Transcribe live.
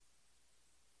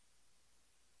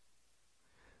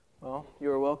Well,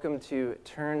 you are welcome to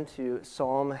turn to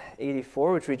Psalm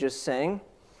 84, which we just sang.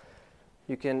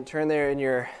 You can turn there in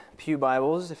your pew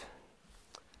Bibles.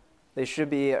 They should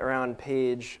be around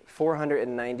page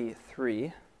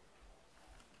 493.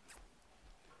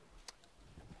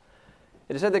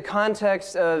 It is at the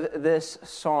context of this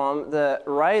psalm, the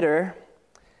writer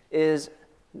is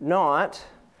not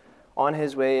on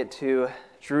his way to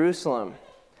Jerusalem.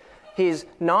 He's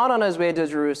not on his way to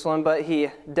Jerusalem, but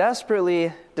he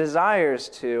desperately desires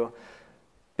to.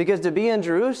 Because to be in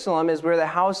Jerusalem is where the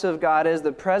house of God is,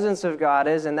 the presence of God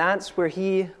is, and that's where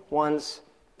he wants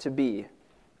to be.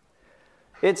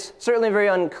 It's certainly very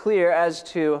unclear as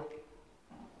to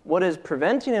what is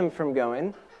preventing him from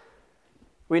going.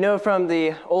 We know from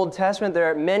the Old Testament there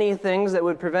are many things that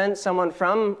would prevent someone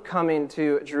from coming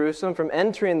to Jerusalem, from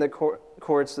entering the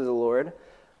courts of the Lord.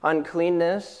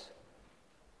 Uncleanness,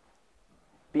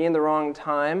 being the wrong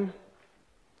time.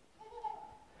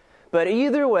 But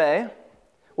either way,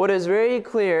 what is very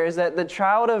clear is that the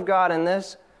child of God in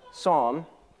this psalm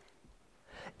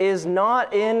is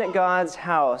not in God's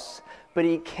house, but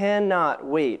he cannot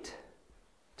wait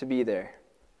to be there.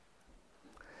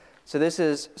 So this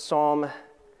is Psalm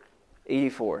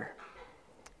 84.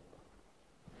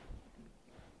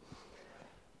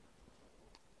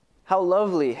 How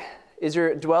lovely is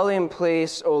your dwelling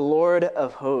place, O Lord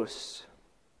of hosts!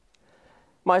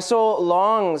 My soul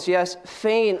longs, yes,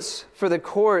 faints for the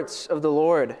courts of the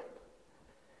Lord.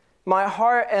 My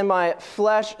heart and my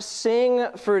flesh sing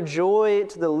for joy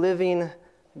to the living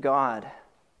God.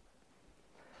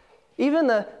 Even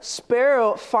the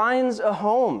sparrow finds a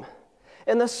home,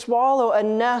 and the swallow a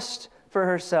nest for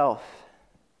herself,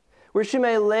 where she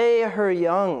may lay her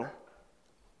young.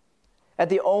 At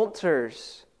the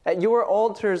altars, at your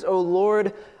altars, O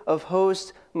Lord of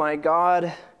hosts, my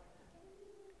God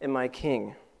and my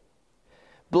King.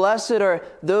 Blessed are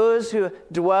those who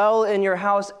dwell in your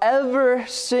house, ever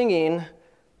singing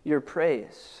your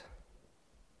praise.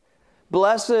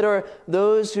 Blessed are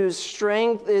those whose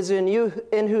strength is in you,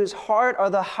 in whose heart are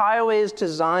the highways to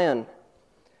Zion.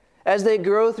 As they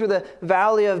grow through the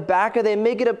valley of Baca, they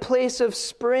make it a place of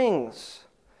springs.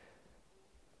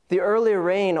 The early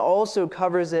rain also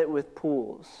covers it with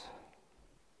pools.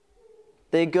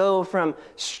 They go from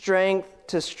strength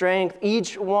to strength.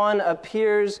 Each one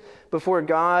appears before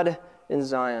God in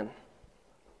Zion.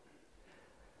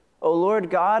 O Lord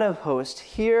God of hosts,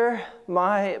 hear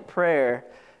my prayer.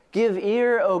 Give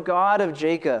ear, O God of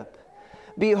Jacob.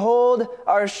 Behold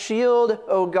our shield,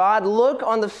 O God. Look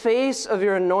on the face of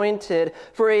your anointed,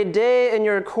 for a day in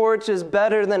your courts is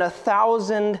better than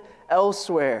 1,000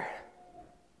 elsewhere.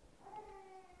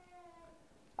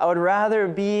 I would rather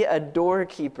be a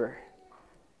doorkeeper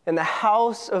in the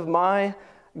house of my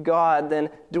God than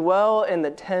dwell in the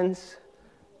tents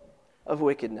of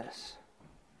wickedness.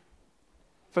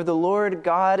 For the Lord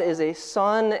God is a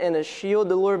sun and a shield.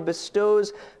 The Lord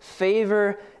bestows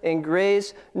favor and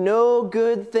grace. No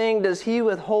good thing does he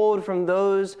withhold from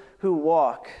those who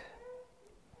walk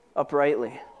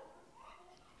uprightly.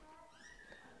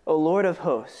 O Lord of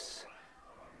hosts,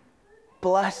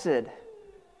 blessed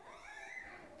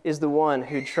is the one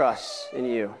who trusts in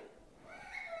you.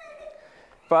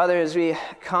 Father, as we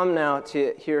come now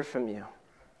to hear from you,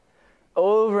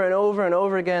 over and over and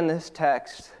over again in this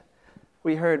text,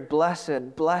 we heard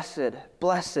blessed, blessed,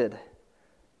 blessed.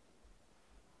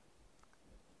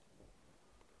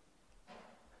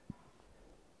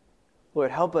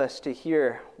 Lord, help us to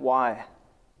hear why.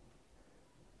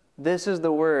 This is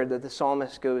the word that the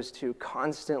psalmist goes to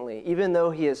constantly, even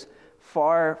though he is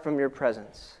far from your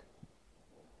presence,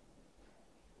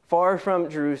 far from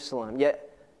Jerusalem, yet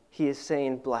he is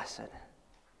saying, blessed.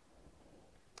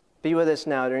 Be with us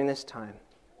now during this time.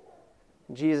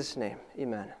 In Jesus' name,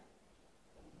 amen.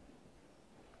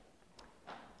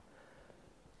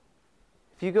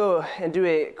 If you go and do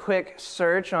a quick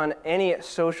search on any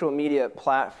social media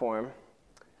platform,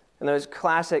 and those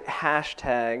classic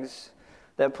hashtags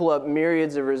that pull up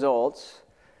myriads of results,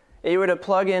 if you were to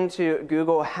plug into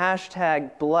Google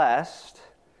hashtag blessed,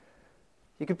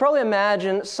 you could probably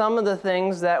imagine some of the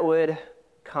things that would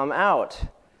come out.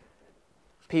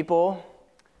 People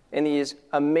in these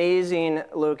amazing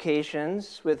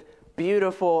locations with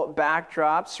beautiful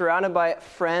backdrops, surrounded by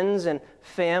friends and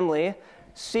family,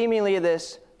 seemingly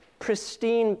this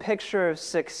pristine picture of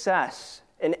success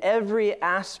in every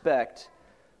aspect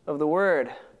of the word.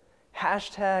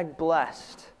 Hashtag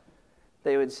blessed,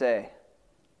 they would say.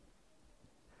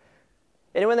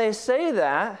 And when they say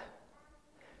that,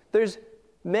 there's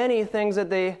many things that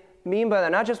they mean by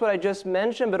that. Not just what I just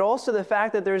mentioned, but also the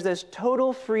fact that there's this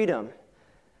total freedom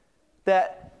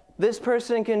that This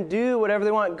person can do whatever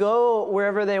they want, go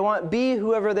wherever they want, be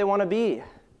whoever they want to be.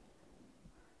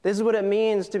 This is what it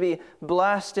means to be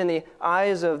blessed in the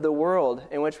eyes of the world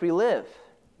in which we live.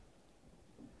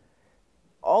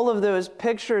 All of those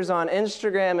pictures on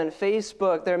Instagram and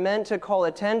Facebook, they're meant to call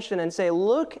attention and say,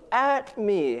 look at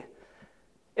me.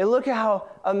 And look at how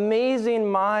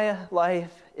amazing my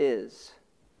life is.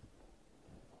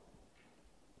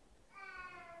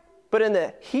 But in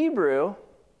the Hebrew,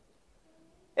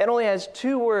 it only has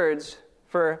two words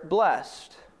for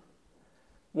blessed.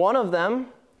 One of them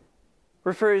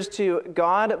refers to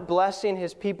God blessing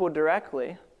his people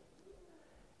directly.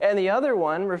 And the other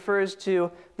one refers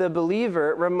to the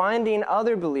believer reminding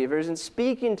other believers and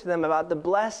speaking to them about the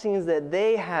blessings that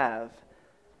they have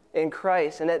in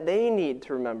Christ and that they need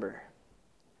to remember.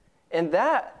 And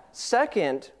that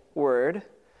second word,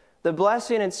 the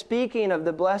blessing and speaking of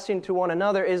the blessing to one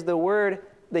another, is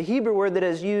the Hebrew word that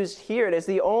is used here. It is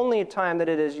the only time that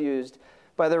it is used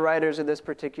by the writers of this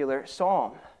particular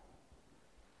psalm.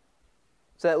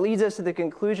 So that leads us to the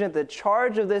conclusion that the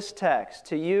charge of this text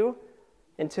to you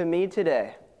and to me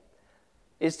today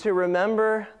is to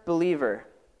remember, believer,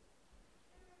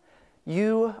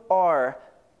 you are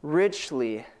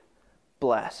richly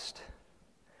blessed.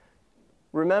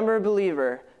 Remember,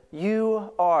 believer,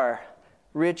 you are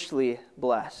richly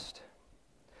blessed.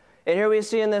 And here we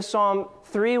see in this psalm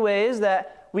three ways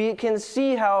that we can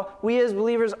see how we as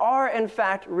believers are, in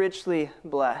fact, richly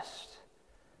blessed.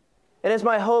 And it's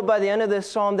my hope by the end of this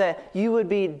psalm that you would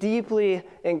be deeply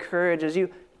encouraged as you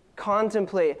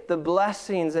contemplate the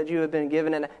blessings that you have been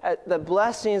given and the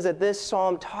blessings that this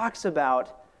psalm talks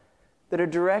about that are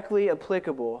directly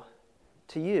applicable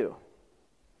to you.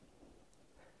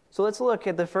 So let's look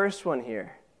at the first one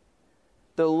here.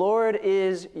 The Lord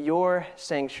is your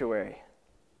sanctuary.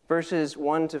 Verses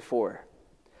 1 to 4.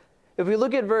 If we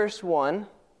look at verse 1, you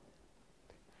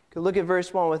can look at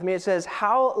verse 1 with me. It says,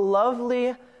 how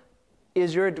lovely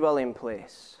is your dwelling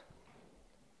place,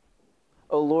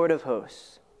 O Lord of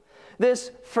hosts.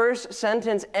 This first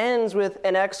sentence ends with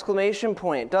an exclamation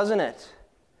point, doesn't it?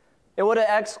 And what do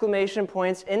exclamation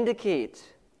points indicate?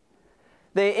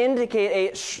 They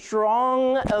indicate a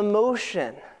strong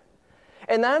emotion.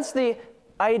 And that's the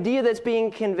idea that's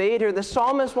being conveyed here. The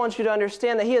psalmist wants you to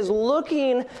understand that he is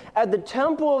looking at the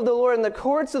temple of the Lord and the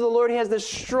courts of the Lord. He has this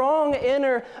strong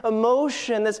inner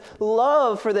emotion, this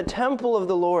love for the temple of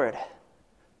the Lord.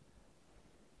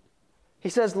 He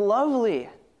says, lovely.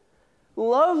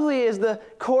 Lovely is the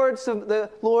courts of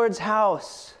the Lord's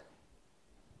house.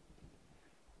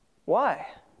 Why?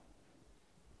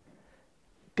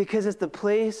 Because it's the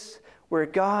place where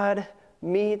God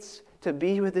meets to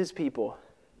be with his people.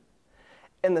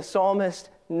 And the psalmist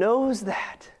knows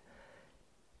that.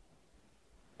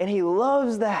 And he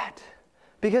loves that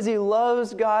because he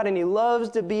loves God and he loves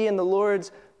to be in the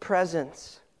Lord's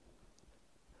presence.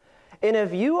 And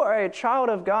if you are a child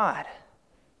of God,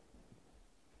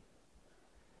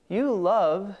 you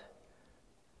love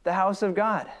the house of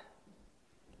God.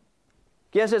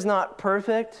 Yes, it's not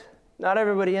perfect. Not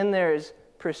everybody in there is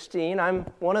pristine. I'm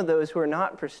one of those who are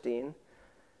not pristine.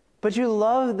 But you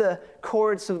love the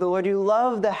courts of the Lord. You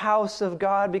love the house of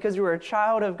God because you are a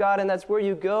child of God, and that's where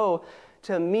you go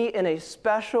to meet in a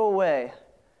special way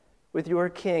with your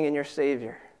King and your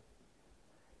Savior.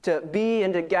 To be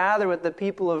and to gather with the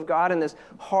people of God in this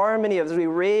harmony as we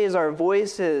raise our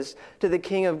voices to the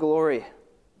King of glory.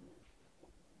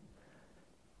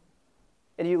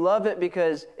 And you love it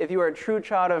because if you are a true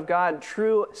child of God,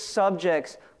 true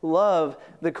subjects love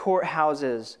the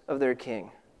courthouses of their King.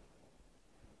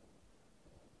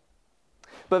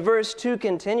 But verse 2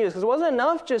 continues, because it wasn't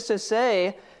enough just to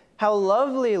say, how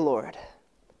lovely, Lord.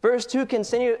 Verse 2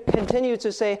 continues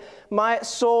to say, my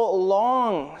soul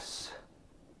longs.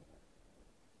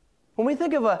 When we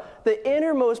think of the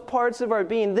innermost parts of our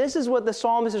being, this is what the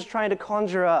psalmist is trying to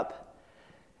conjure up.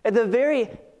 At the very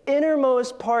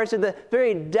innermost parts, at the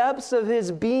very depths of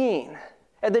his being,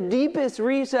 at the deepest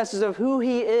recesses of who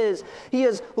he is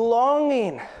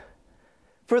longing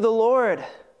for the Lord.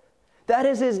 That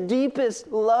is his deepest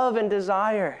love and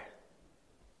desire.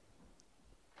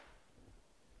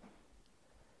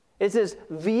 It's his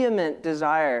vehement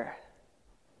desire.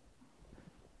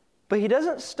 But he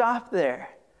doesn't stop there.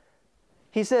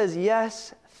 He says,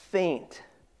 yes, faint.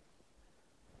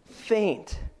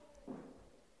 Faint.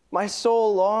 My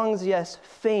soul longs, yes,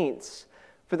 faints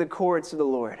for the courts of the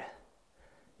Lord.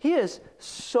 He is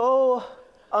so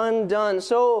undone,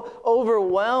 so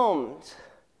overwhelmed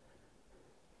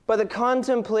by the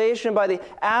contemplation, by the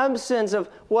absence of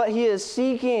what he is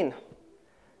seeking.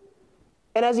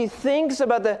 And as he thinks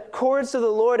about the courts of the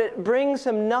Lord, it brings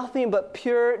him nothing but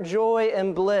pure joy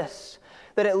and bliss,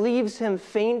 that it leaves him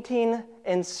fainting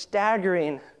and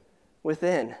staggering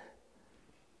within.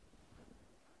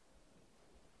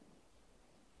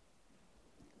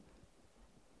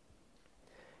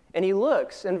 And he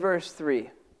looks in verse 3.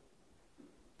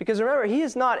 Because remember, he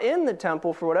is not in the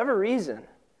temple for whatever reason.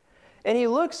 And he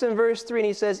looks in verse 3 and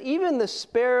he says, even the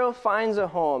sparrow finds a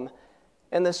home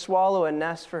and the swallow a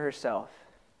nest for herself.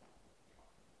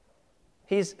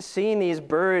 He's seen these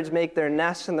birds make their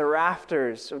nests in the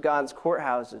rafters of God's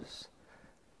courthouses.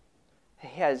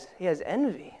 He has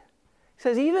envy. He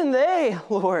says, even they,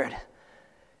 Lord,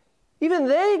 even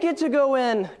they get to go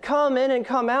in, come in and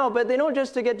come out, but they don't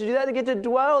just get to do that, they get to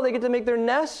dwell, they get to make their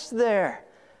nests there.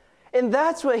 And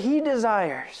that's what he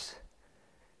desires,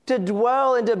 to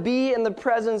dwell and to be in the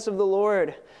presence of the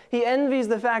Lord. He envies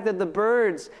the fact that the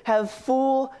birds have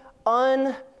full,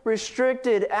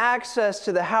 unrestricted access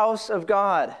to the house of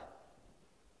God.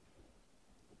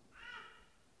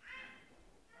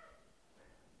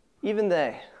 Even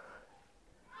they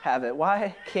have it.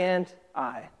 Why can't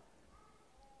I?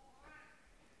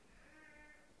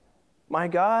 My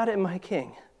God and my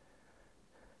King,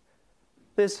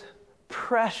 this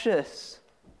precious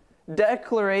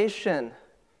declaration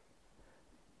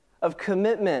of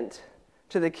commitment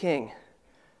to the King.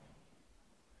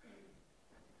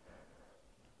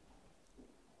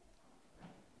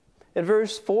 In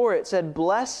verse 4, it said,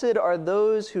 "Blessed are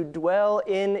those who dwell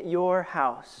in your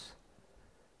house."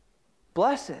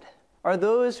 Blessed are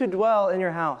those who dwell in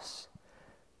your house.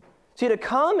 See, to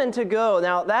come and to go,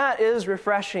 now that is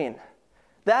refreshing.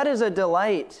 That is a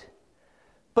delight.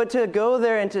 But to go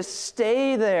there and to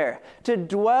stay there, to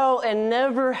dwell and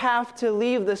never have to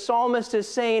leave, the psalmist is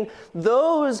saying,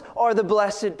 those are the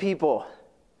blessed people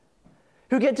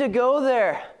who get to go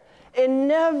there and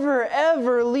never,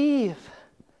 ever leave.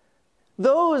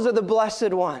 Those are the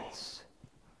blessed ones.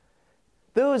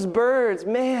 Those birds,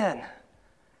 man,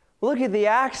 look at the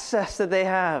access that they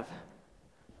have.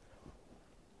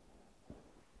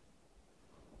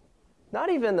 Not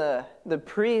even the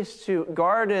priests who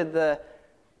guarded the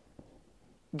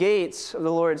gates of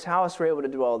the Lord's house were able to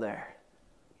dwell there.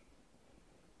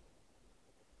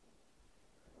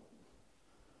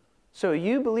 So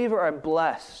you, believer, are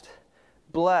blessed.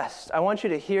 Blessed. I want you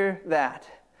to hear that.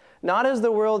 Not as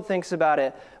the world thinks about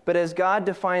it, but as God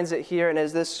defines it here and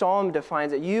as this psalm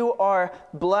defines it. You are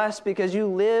blessed because you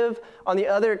live on the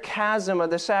other chasm of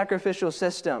the sacrificial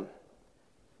system.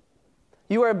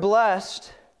 You are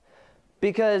blessed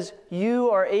because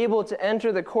you are able to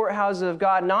enter the courthouses of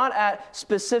God, not at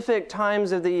specific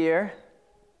times of the year,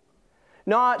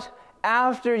 not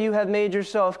after you have made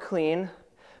yourself clean,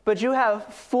 but you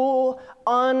have full,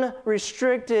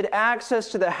 unrestricted access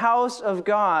to the house of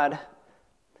God.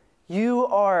 You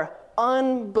are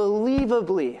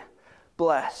unbelievably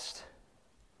blessed.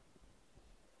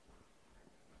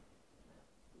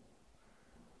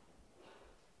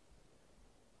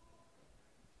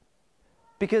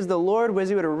 Because the Lord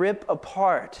was able to rip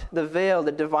apart the veil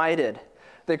that divided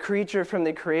the creature from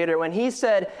the Creator. When He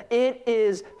said, "It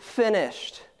is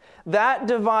finished," that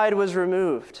divide was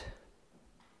removed.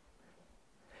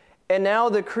 And now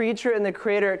the creature and the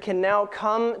Creator can now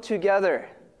come together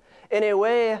in a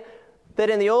way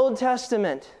that in the Old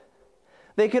Testament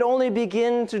they could only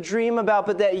begin to dream about,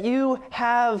 but that you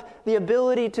have the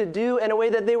ability to do in a way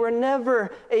that they were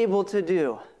never able to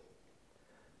do.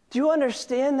 Do you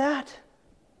understand that?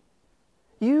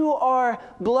 You are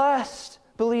blessed,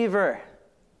 believer.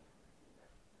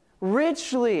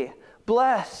 Richly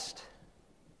blessed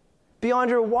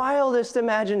beyond your wildest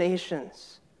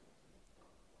imaginations.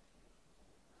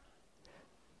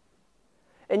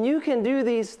 And you can do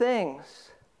these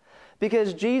things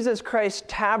because Jesus Christ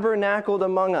tabernacled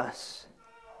among us.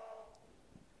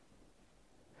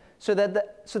 So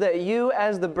that you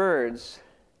as the birds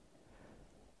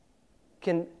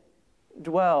can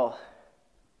dwell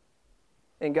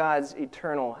in God's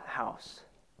eternal house.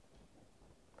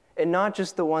 And not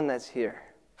just the one that's here,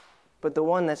 but the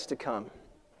one that's to come.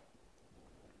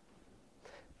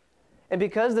 And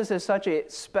because this is such a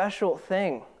special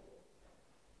thing,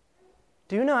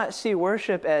 do not see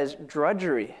worship as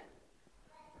drudgery.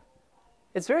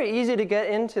 It's very easy to get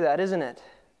into that, isn't it?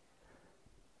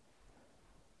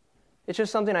 It's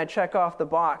just something I check off the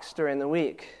box during the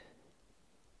week.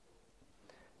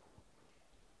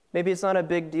 Maybe it's not a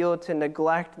big deal to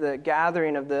neglect the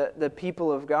gathering of the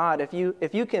people of God.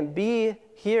 If you can be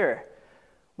here,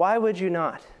 why would you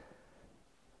not?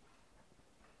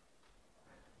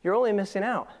 You're only missing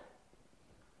out.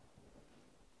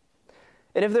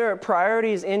 And if there are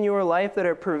priorities in your life that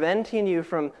are preventing you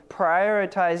from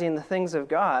prioritizing the things of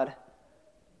God,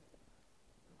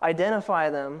 identify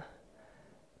them,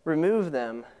 remove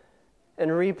them, and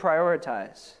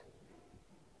reprioritize.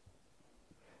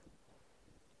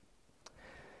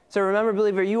 So remember,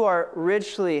 believer, you are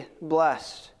richly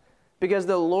blessed because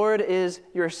the Lord is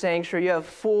your sanctuary. You have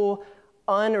full,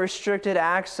 unrestricted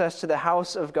access to the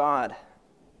house of God.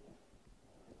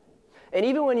 And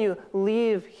even when you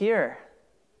leave here,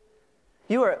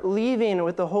 you are leaving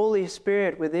with the Holy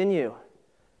Spirit within you.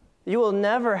 You will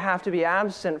never have to be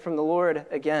absent from the Lord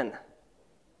again.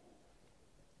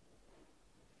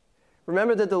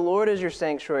 Remember that the Lord is your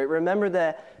sanctuary. Remember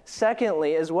that,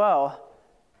 secondly, as well,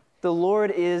 the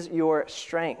Lord is your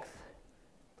strength.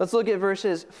 Let's look at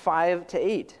verses 5 to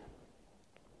 8.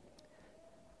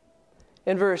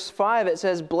 In verse 5, it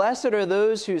says, "Blessed are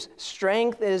those whose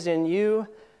strength is in you,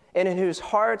 and in whose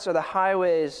hearts are the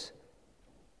highways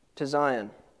to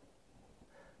Zion."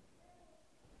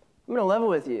 I'm going to level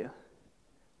with you.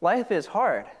 Life is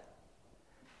hard.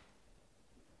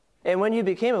 And when you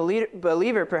became a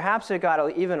believer, perhaps it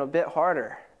got even a bit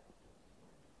harder.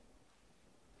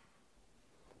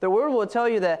 The Word will tell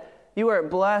you that you are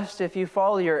blessed if you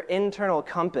follow your internal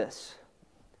compass,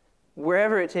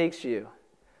 wherever it takes you.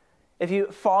 If you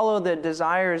follow the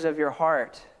desires of your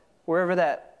heart, wherever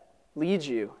that leads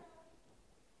you.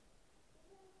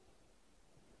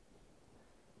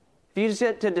 If you just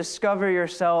get to discover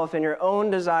yourself and your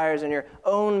own desires and your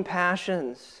own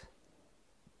passions.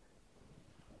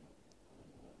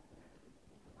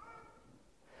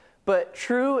 But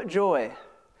true joy,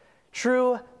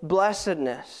 true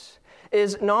blessedness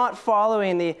is not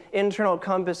following the internal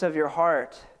compass of your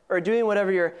heart or doing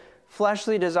whatever your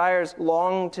fleshly desires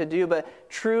long to do, but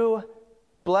true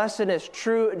blessedness,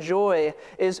 true joy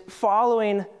is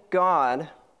following God,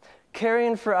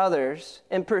 caring for others,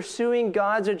 and pursuing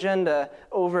God's agenda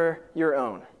over your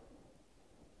own.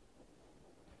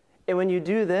 And when you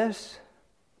do this,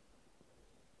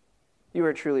 you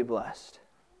are truly blessed.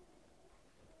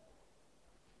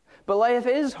 But life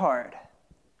is hard.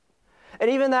 And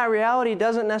even that reality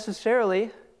doesn't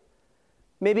necessarily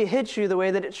maybe hit you the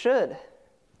way that it should.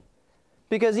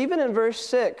 Because even in verse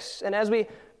 6, and as we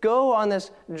go on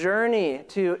this journey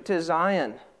to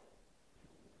Zion,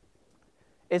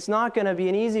 it's not going to be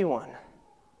an easy one.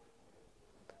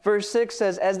 Verse 6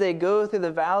 says, as they go through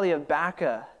the valley of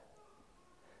Baca.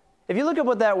 If you look at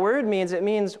what that word means, it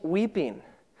means weeping.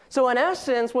 So in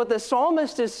essence, what the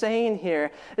psalmist is saying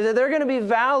here is that there are going to be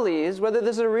valleys, whether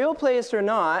this is a real place or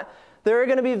not, there are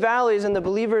going to be valleys in the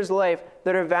believer's life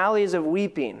that are valleys of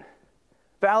weeping,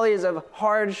 valleys of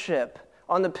hardship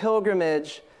on the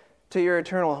pilgrimage to your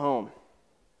eternal home.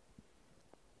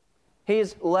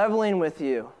 He's leveling with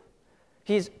you.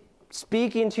 He's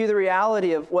speaking to the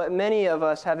reality of what many of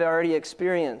us have already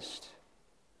experienced.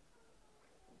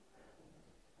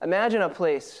 Imagine a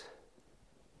place,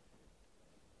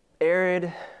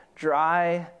 arid,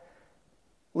 dry,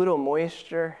 little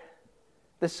moisture,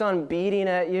 the sun beating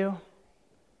at you.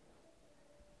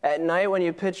 At night when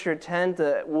you pitch your tent,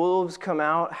 the wolves come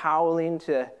out howling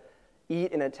to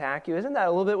eat and attack you. Isn't that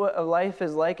a little bit what life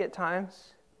is like at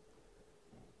times?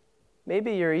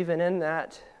 Maybe you're even in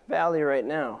that valley right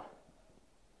now.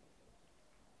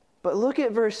 But look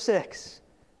at verse 6.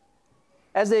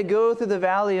 As they go through the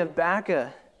valley of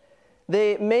Baca,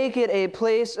 they make it a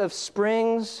place of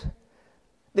springs.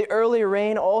 The early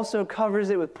rain also covers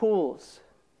it with pools.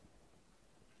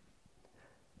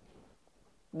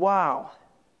 Wow.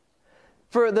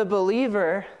 For the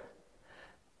believer,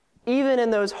 even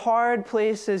in those hard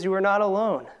places, you are not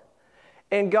alone.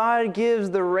 And God gives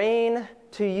the rain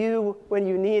to you when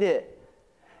you need it.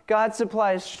 God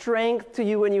supplies strength to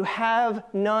you when you have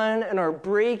none and are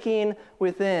breaking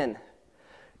within.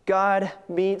 God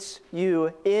meets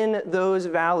you in those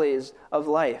valleys of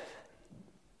life.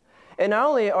 And not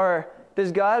only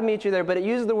does God meet you there, but it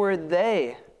uses the word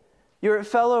they. Your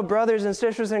fellow brothers and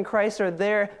sisters in Christ are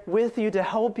there with you to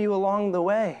help you along the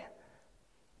way.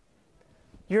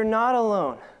 You're not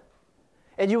alone,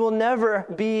 and you will never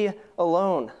be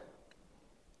alone.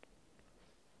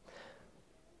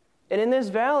 And in this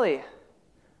valley,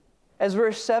 as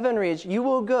verse 7 reads, you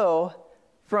will go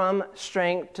from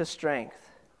strength to strength.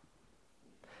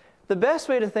 The best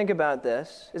way to think about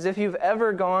this is if you've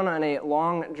ever gone on a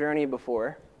long journey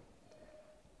before.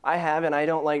 I have, and I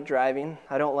don't like driving.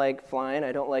 I don't like flying.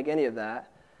 I don't like any of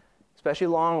that, especially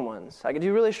long ones. I can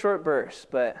do really short bursts,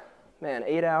 but man,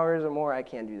 8 hours or more, I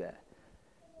can't do that.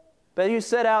 But as you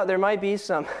set out, there might be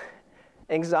some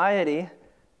anxiety,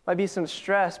 might be some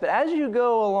stress, but as you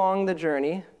go along the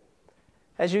journey,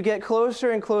 As you get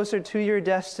closer and closer to your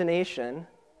destination,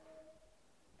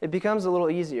 it becomes a little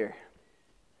easier.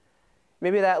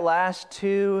 Maybe that last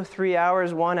 2, 3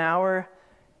 hours, 1 hour,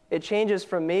 it changes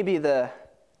from maybe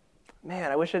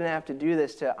I wish I didn't have to do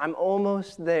this, to I'm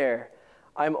almost there.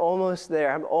 I'm almost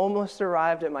there. I'm almost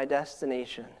arrived at my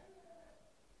destination.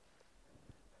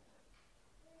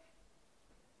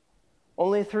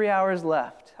 Only 3 hours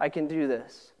left. I can do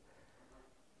this.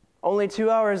 Only 2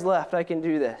 hours left. I can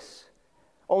do this.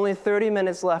 Only 30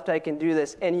 minutes left. I can do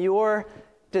this. And your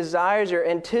desires, your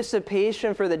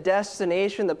anticipation for the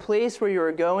destination, the place where you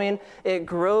are going, it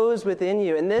grows within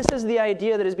you. And this is the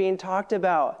idea that is being talked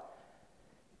about.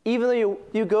 Even though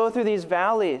you go through these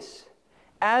valleys,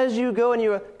 as you go and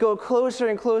you go closer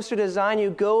and closer to Zion, you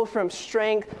go from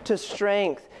strength to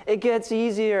strength. It gets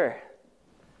easier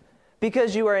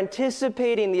because you are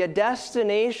anticipating the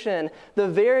destination, the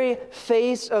very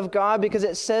face of God, because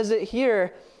it says it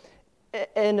here.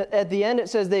 And at the end it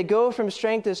says they go from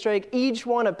strength to strength. Each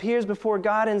one appears before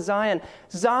God in Zion.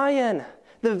 Zion,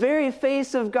 the very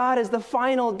face of God, is the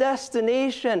final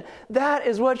destination. That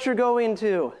is what you're going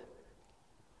to.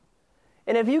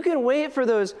 And if you can wait for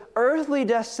those earthly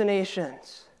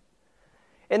destinations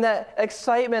and that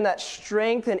excitement, that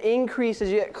strength and increase as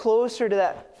you get closer to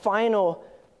that final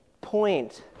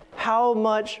point, how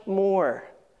much more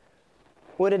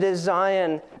would it is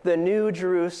Zion, the new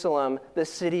Jerusalem, the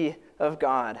city of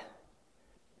God?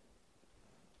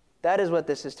 That is what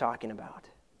this is talking about.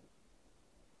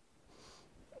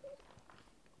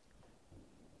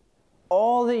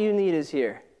 All that you need is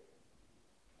here.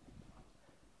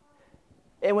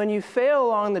 And when you fail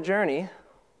along the journey,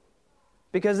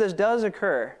 because this does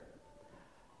occur,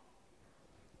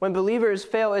 when believers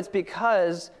fail, it's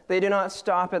because they do not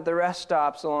stop at the rest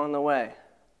stops along the way.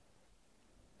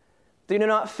 They do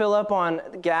not fill up on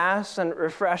gas and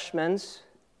refreshments.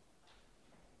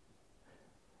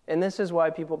 And this is why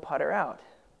people putter out.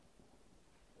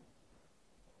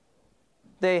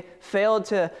 They failed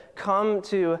to come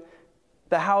to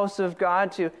the house of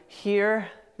God to hear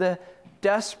the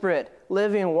desperate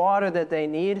living water that they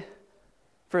need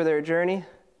for their journey.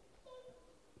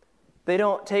 They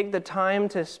don't take the time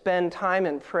to spend time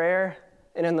in prayer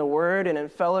and in the Word and in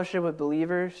fellowship with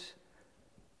believers.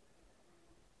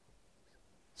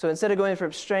 So instead of going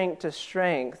from strength to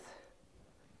strength,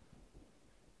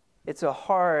 it's a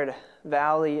hard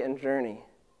valley and journey.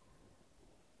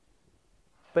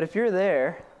 But if you're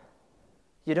there,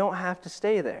 you don't have to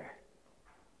stay there.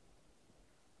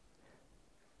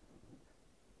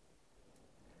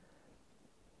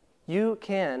 You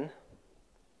can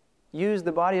use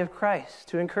the body of Christ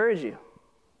to encourage you.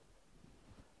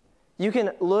 You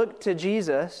can look to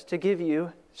Jesus to give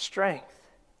you strength.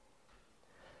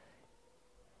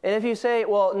 And if you say,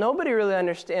 well, nobody really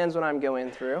understands what I'm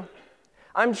going through.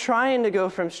 I'm trying to go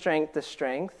from strength to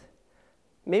strength.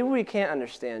 Maybe we can't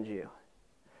understand you.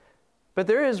 But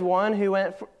there is one who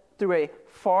went through a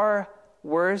far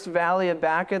worse valley of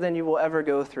Baca than you will ever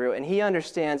go through. And he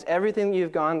understands everything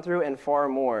you've gone through and far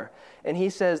more. And he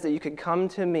says that you could come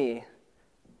to me.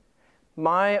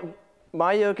 My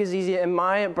yoke is easy and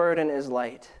my burden is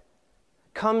light.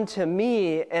 Come to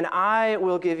me and I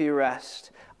will give you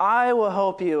rest. I will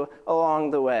help you along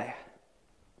the way.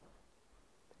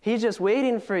 He's just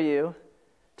waiting for you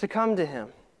to come to him.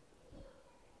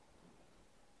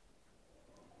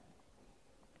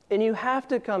 And you have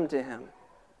to come to him.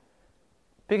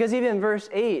 Because even in verse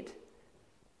 8,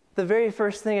 the very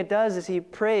first thing it does is he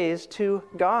prays to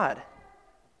God.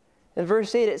 In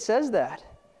verse 8 it says that.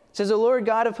 It says, "O Lord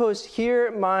God of hosts, hear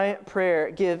my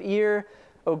prayer. Give ear,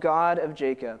 O God of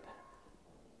Jacob."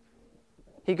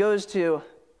 He goes to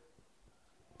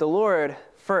the Lord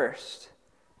first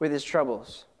with his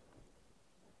troubles.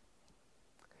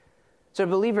 So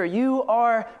believer, you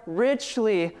are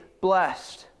richly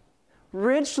blessed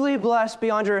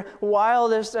beyond your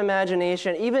wildest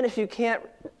imagination, even if you can't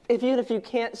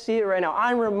see it right now.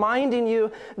 I'm reminding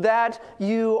you that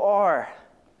you are.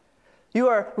 You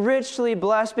are richly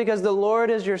blessed because the Lord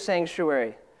is your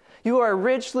sanctuary. You are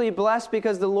richly blessed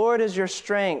because the Lord is your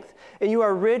strength. And you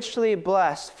are richly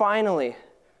blessed, finally,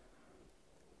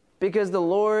 because the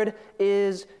Lord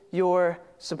is your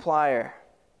supplier.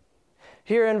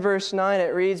 Here in verse 9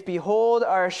 it reads, "Behold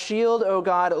our shield, O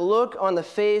God, look on the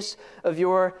face of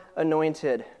your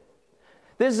anointed."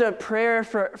 This is a prayer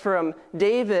from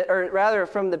David, or rather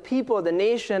from the people of the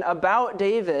nation about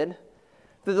David,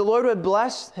 that the Lord would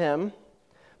bless him.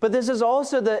 But this is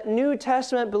also the New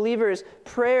Testament believers'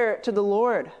 prayer to the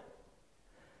Lord.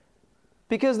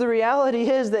 Because the reality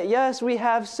is that yes, we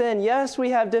have sin. Yes, we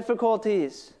have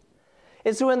difficulties.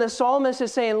 And so when the psalmist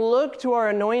is saying, look to our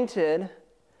anointed,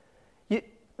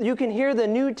 you can hear the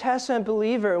New Testament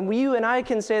believer, and you and I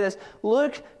can say this,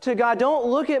 look to God. Don't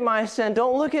look at my sin.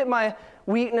 Don't look at my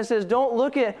weaknesses. Don't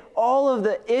look at all of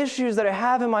the issues that I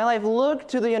have in my life. Look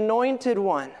to the Anointed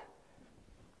One.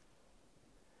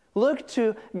 Look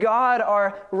to God,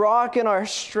 our rock and our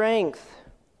strength.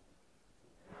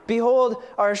 Behold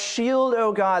our shield,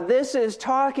 O God. This is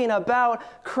talking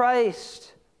about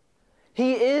Christ.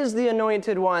 He is the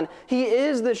Anointed One. He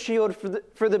is the shield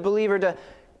for the believer to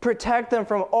protect them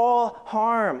from all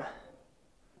harm.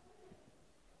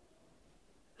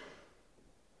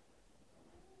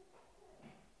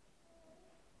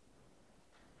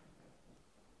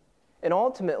 And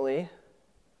ultimately,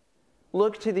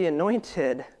 look to the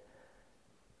Anointed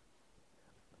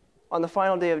on the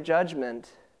final day of judgment.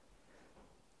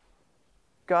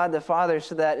 God the Father,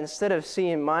 so that instead of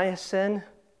seeing my sin,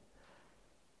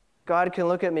 God can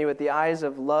look at me with the eyes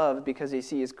of love because he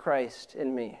sees Christ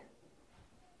in me.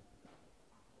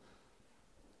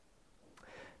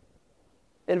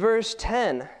 In verse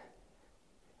 10,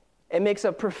 it makes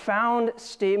a profound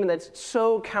statement that's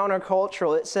so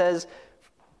countercultural. It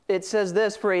says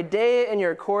this, for a day in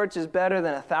your courts is better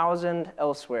than 1,000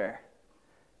 elsewhere.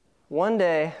 One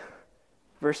day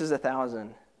versus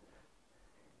 1,000.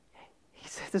 He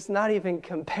says it's not even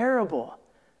comparable.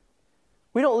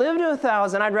 We don't live to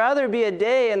 1,000. I'd rather be a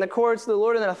day in the courts of the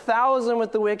Lord than 1,000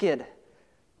 with the wicked.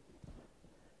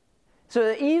 So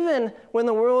that even when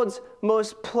the world's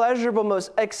most pleasurable,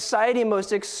 most exciting,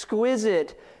 most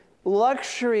exquisite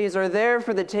luxuries are there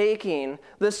for the taking,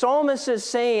 the psalmist is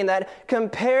saying that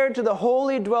compared to the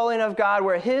holy dwelling of God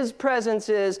where his presence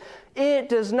is, it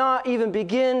does not even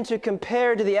begin to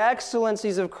compare to the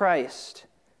excellencies of Christ.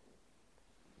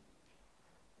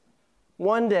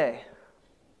 One day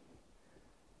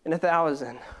in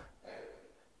 1,000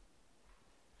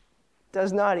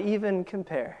 does not even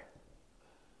compare.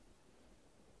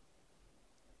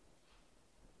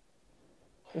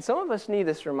 And some of us need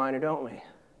this reminder, don't we?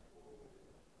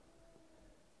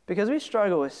 Because we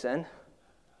struggle with sin.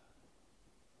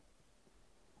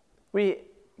 We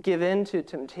give in to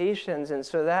temptations, and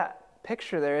so that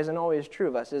picture there isn't always true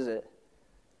of us, is it?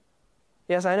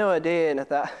 Yes, I know a day in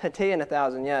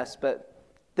 1,000, yes, but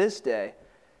this day,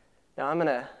 now I'm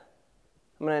gonna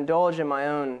indulge in my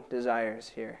own desires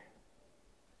here.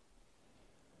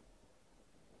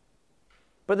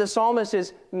 But the psalmist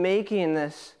is making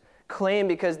this claim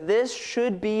because this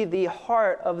should be the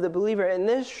heart of the believer, and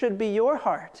this should be your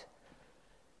heart.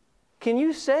 Can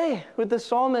you say with the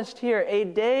psalmist here, a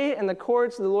day in the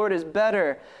courts of the Lord is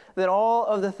better than all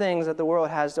of the things that the world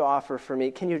has to offer for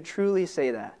me? Can you truly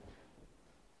say that?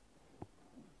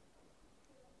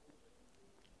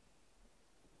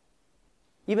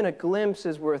 Even a glimpse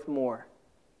is worth more.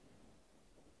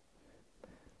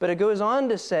 But it goes on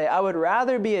to say, I would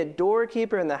rather be a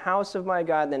doorkeeper in the house of my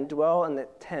God than dwell in the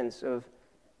tents of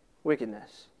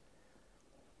wickedness.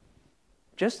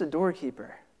 Just a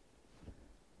doorkeeper.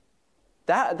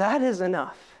 That is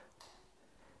enough.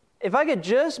 If I could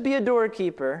just be a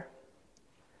doorkeeper,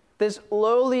 this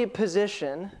lowly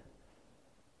position,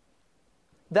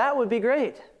 that would be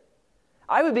great.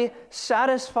 I would be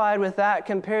satisfied with that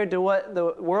compared to what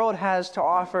the world has to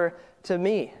offer to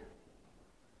me.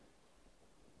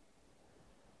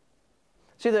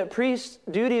 See, the priest's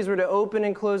duties were to open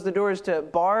and close the doors to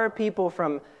bar people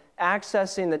from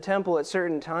accessing the temple at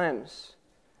certain times.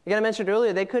 Again, I mentioned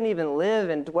earlier, they couldn't even live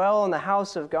and dwell in the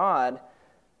house of God.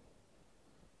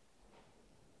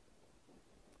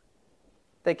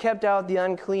 They kept out the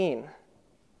unclean.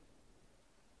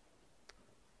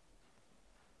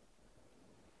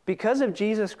 Because of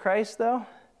Jesus Christ, though,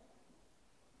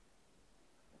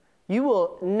 you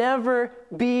will never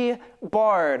be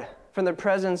barred from the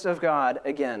presence of God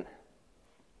again.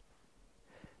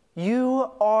 You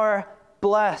are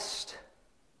blessed.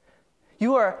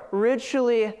 You are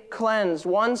ritually cleansed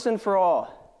once and for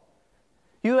all.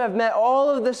 You have met all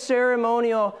of the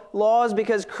ceremonial laws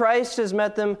because Christ has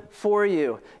met them for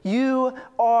you. You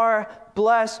are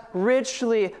blessed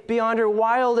richly beyond your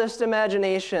wildest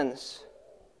imaginations.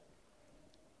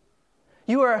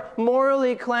 You are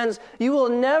morally cleansed. You will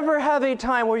never have a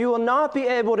time where you will not be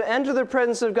able to enter the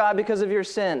presence of God because of your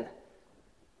sin.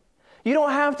 You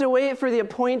don't have to wait for the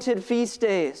appointed feast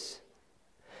days.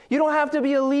 You don't have to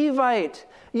be a Levite.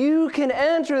 You can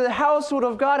enter the household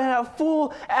of God and have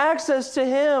full access to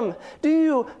Him. Do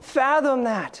you fathom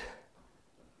that?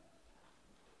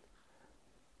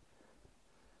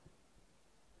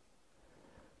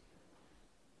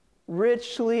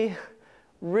 Richly,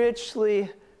 richly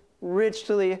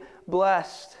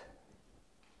blessed.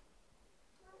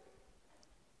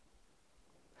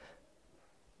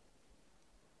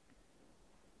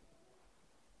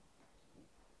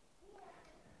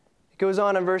 Goes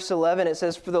on in verse 11, it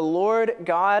says, "For the Lord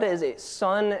God is a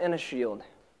sun and a shield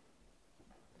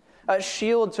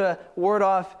to ward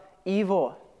off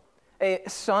evil, a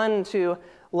sun to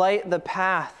light the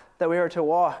path that we are to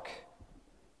walk."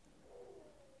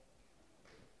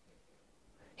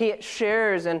 He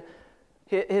shares in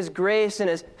His grace and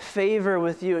His favor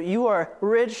with you. You are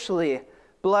richly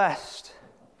blessed.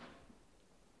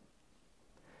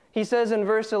 He says in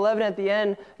verse 11 at the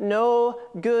end, "No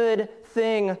good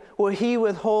thing will He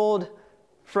withhold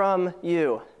from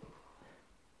you."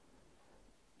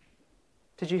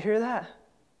 Did you hear that?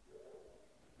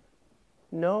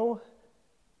 No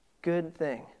good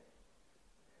thing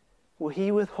will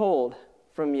He withhold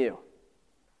from you.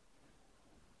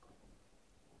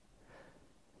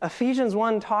 Ephesians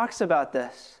 1 talks about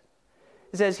this.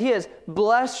 It says, He has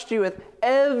blessed you with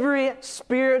every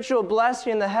spiritual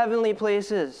blessing in the heavenly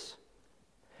places.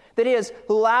 That He has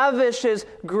lavished His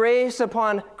grace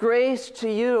upon grace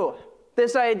to you.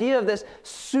 This idea of this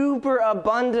super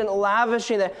abundant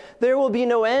lavishing, that there will be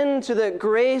no end to the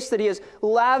grace that He is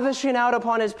lavishing out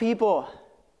upon His people.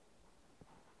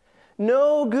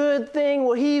 No good thing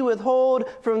will He withhold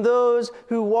from those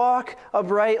who walk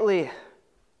uprightly.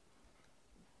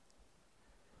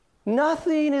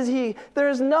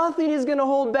 There's nothing He's going to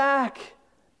hold back.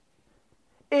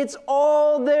 It's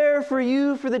all there for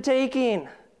you for the taking.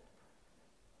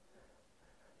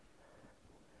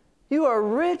 You are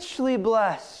richly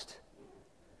blessed,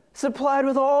 supplied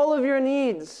with all of your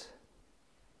needs.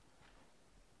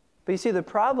 But you see, the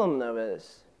problem, though,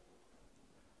 is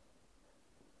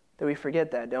that we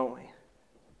forget that, don't we?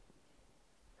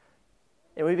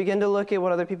 And we begin to look at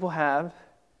what other people have,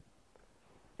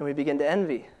 and we begin to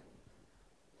envy.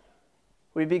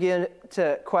 We begin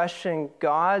to question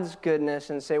God's goodness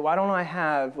and say, why don't I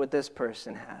have what this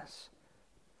person has?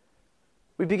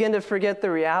 We begin to forget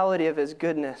the reality of His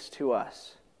goodness to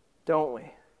us, don't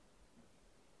we?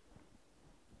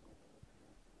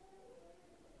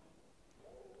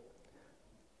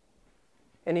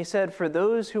 And He said, for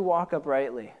those who walk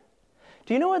uprightly.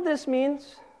 Do you know what this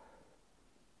means?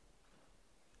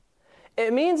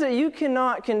 It means that you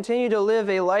cannot continue to live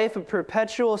a life of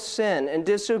perpetual sin and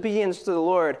disobedience to the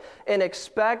Lord and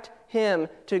expect Him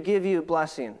to give you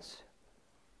blessings.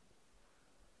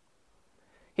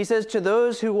 He says, to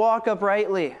those who walk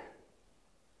uprightly.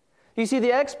 You see,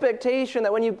 the expectation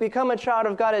that when you become a child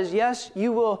of God is, yes,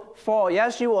 you will fall.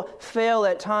 Yes, you will fail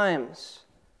at times.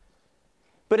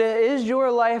 But is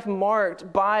your life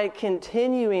marked by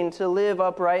continuing to live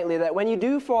uprightly? That when you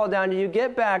do fall down, do you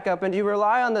get back up and do you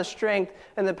rely on the strength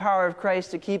and the power of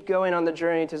Christ to keep going on the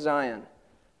journey to Zion?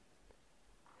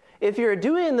 If you're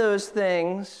doing those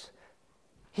things,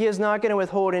 He is not going to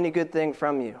withhold any good thing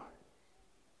from you.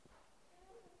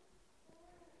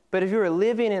 But if you are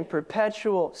living in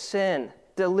perpetual sin,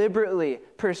 deliberately,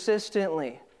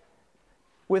 persistently,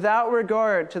 without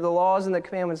regard to the laws and the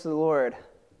commandments of the Lord,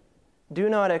 do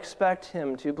not expect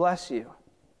Him to bless you.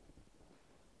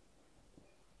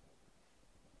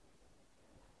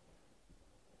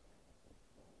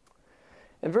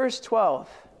 And verse 12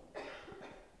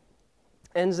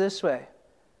 ends this way.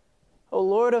 O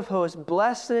Lord of hosts,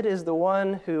 blessed is the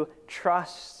one who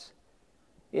trusts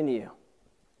in you.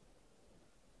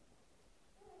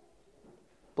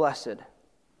 Blessed.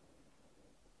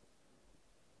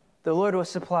 The Lord will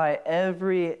supply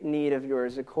every need of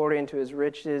yours according to His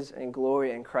riches and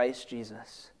glory in Christ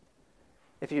Jesus,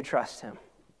 if you trust Him.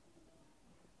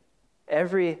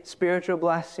 Every spiritual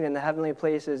blessing in the heavenly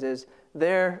places is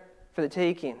there for the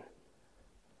taking.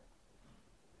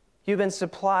 You've been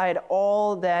supplied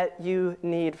all that you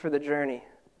need for the journey.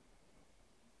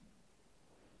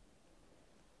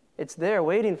 It's there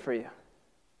waiting for you.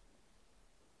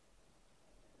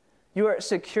 You are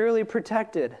securely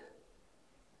protected,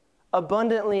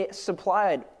 abundantly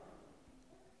supplied.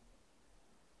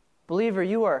 Believer,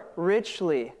 you are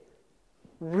richly,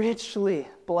 richly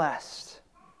blessed.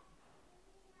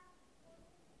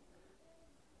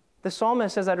 The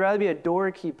psalmist says, I'd rather be a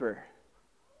doorkeeper.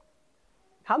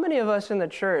 How many of us in the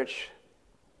church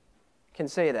can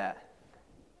say that?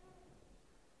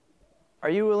 Are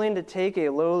you willing to take a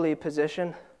lowly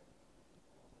position?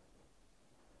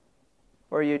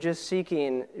 Or are you just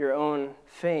seeking your own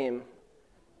fame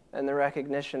and the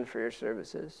recognition for your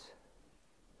services?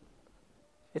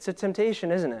 It's a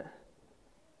temptation, isn't it?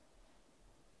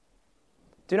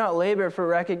 Do not labor for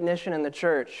recognition in the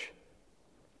church.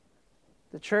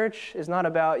 The church is not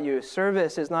about you.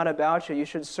 Service is not about you. You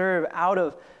should serve out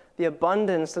of the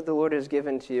abundance that the Lord has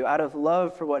given to you, out of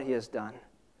love for what He has done.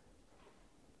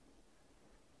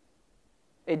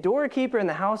 A doorkeeper in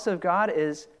the house of God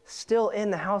is still in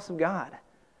the house of God.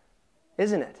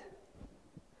 isn't it?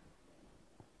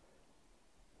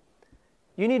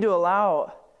 You need to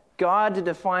allow God to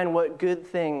define what good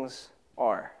things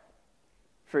are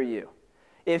for you.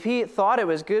 If he thought it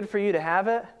was good for you to have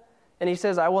it, and he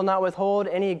says, I will not withhold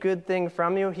any good thing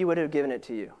from you, he would have given it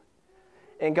to you.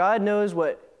 And God knows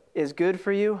what is good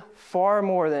for you far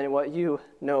more than what you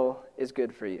know is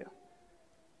good for you.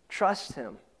 Trust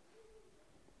him.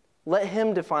 Let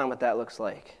him define what that looks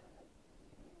like.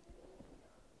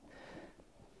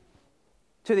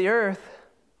 To the earth,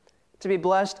 to be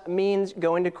blessed means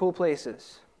going to cool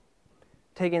places,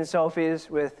 taking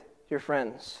selfies with your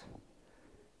friends.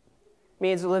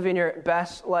 Means living your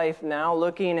best life now,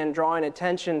 looking and drawing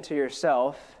attention to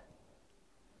yourself.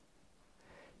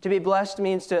 To be blessed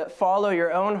means to follow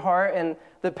your own heart and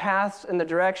the paths and the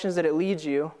directions that it leads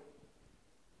you.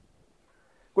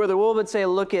 Where the world would say,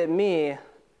 look at me,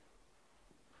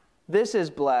 this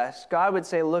is blessed. God would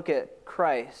say, look at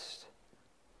Christ.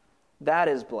 That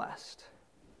is blessed.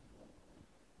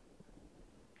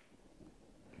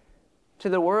 To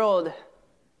the world,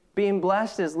 being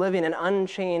blessed is living an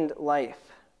unchained life.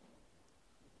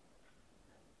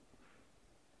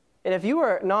 And if you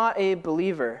are not a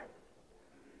believer,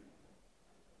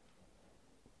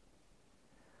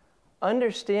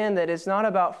 understand that it's not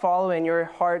about following your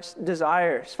heart's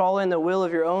desires, following the will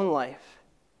of your own life.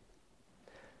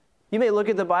 You may look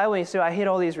at the Bible and you say, I hate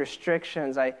all these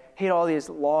restrictions. I hate all these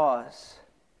laws.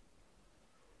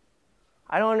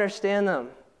 I don't understand them.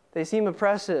 They seem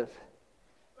oppressive.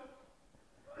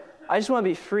 I just want to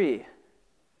be free.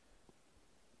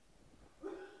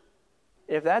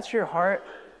 If that's your heart,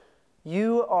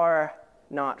 you are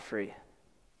not free.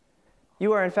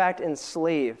 You are, in fact,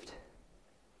 enslaved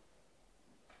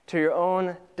to your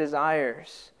own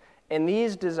desires. And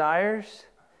these desires,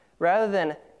 rather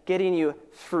than getting you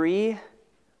free,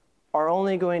 are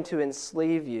only going to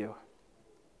enslave you.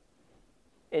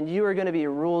 And you are going to be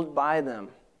ruled by them.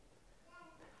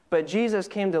 But Jesus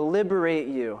came to liberate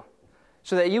you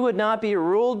so that you would not be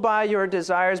ruled by your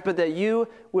desires, but that you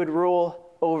would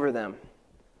rule over them.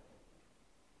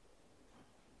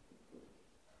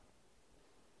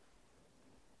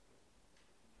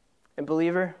 And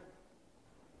believer,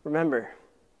 remember,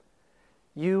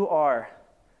 you are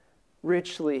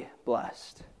richly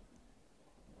blessed.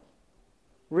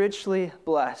 Richly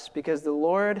blessed, because the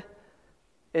Lord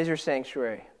is your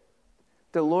sanctuary.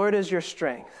 The Lord is your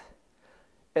strength.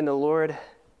 And the Lord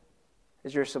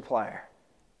is your supplier.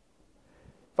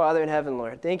 Father in heaven,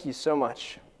 Lord, thank you so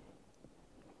much.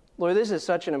 Lord, this is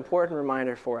such an important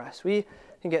reminder for us. We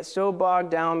can get so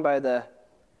bogged down by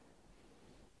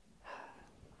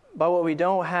what we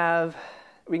don't have.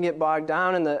 We can get bogged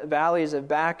down in the valleys of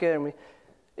Baca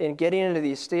and getting into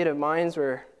these state of minds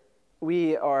where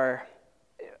we are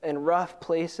in rough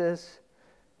places.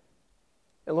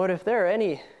 And Lord, if there are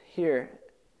any here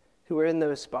who are in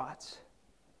those spots,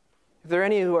 if there are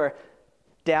any who are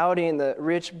doubting the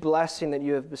rich blessing that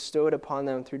you have bestowed upon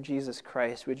them through Jesus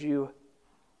Christ, would you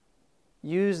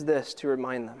use this to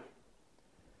remind them?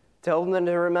 To help them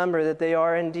to remember that they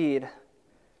are indeed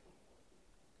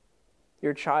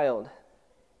your child.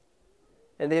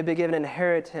 And they have been given an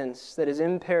inheritance that is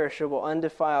imperishable,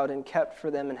 undefiled, and kept for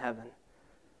them in heaven.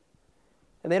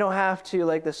 And they don't have to,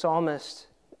 like the psalmist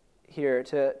here,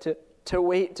 to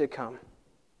wait to come.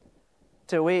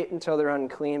 To wait until they're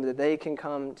unclean, but that they can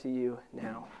come to you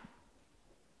now.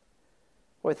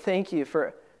 Lord, thank you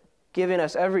for giving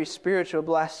us every spiritual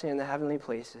blessing in the heavenly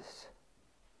places.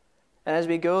 And as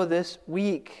we go this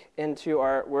week into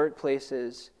our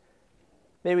workplaces,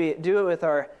 may we do it with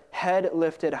our head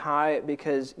lifted high,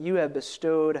 because you have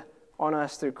bestowed on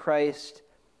us through Christ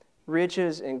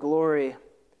riches and glory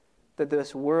that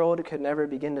this world could never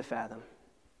begin to fathom.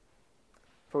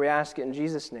 For we ask it in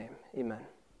Jesus' name, amen.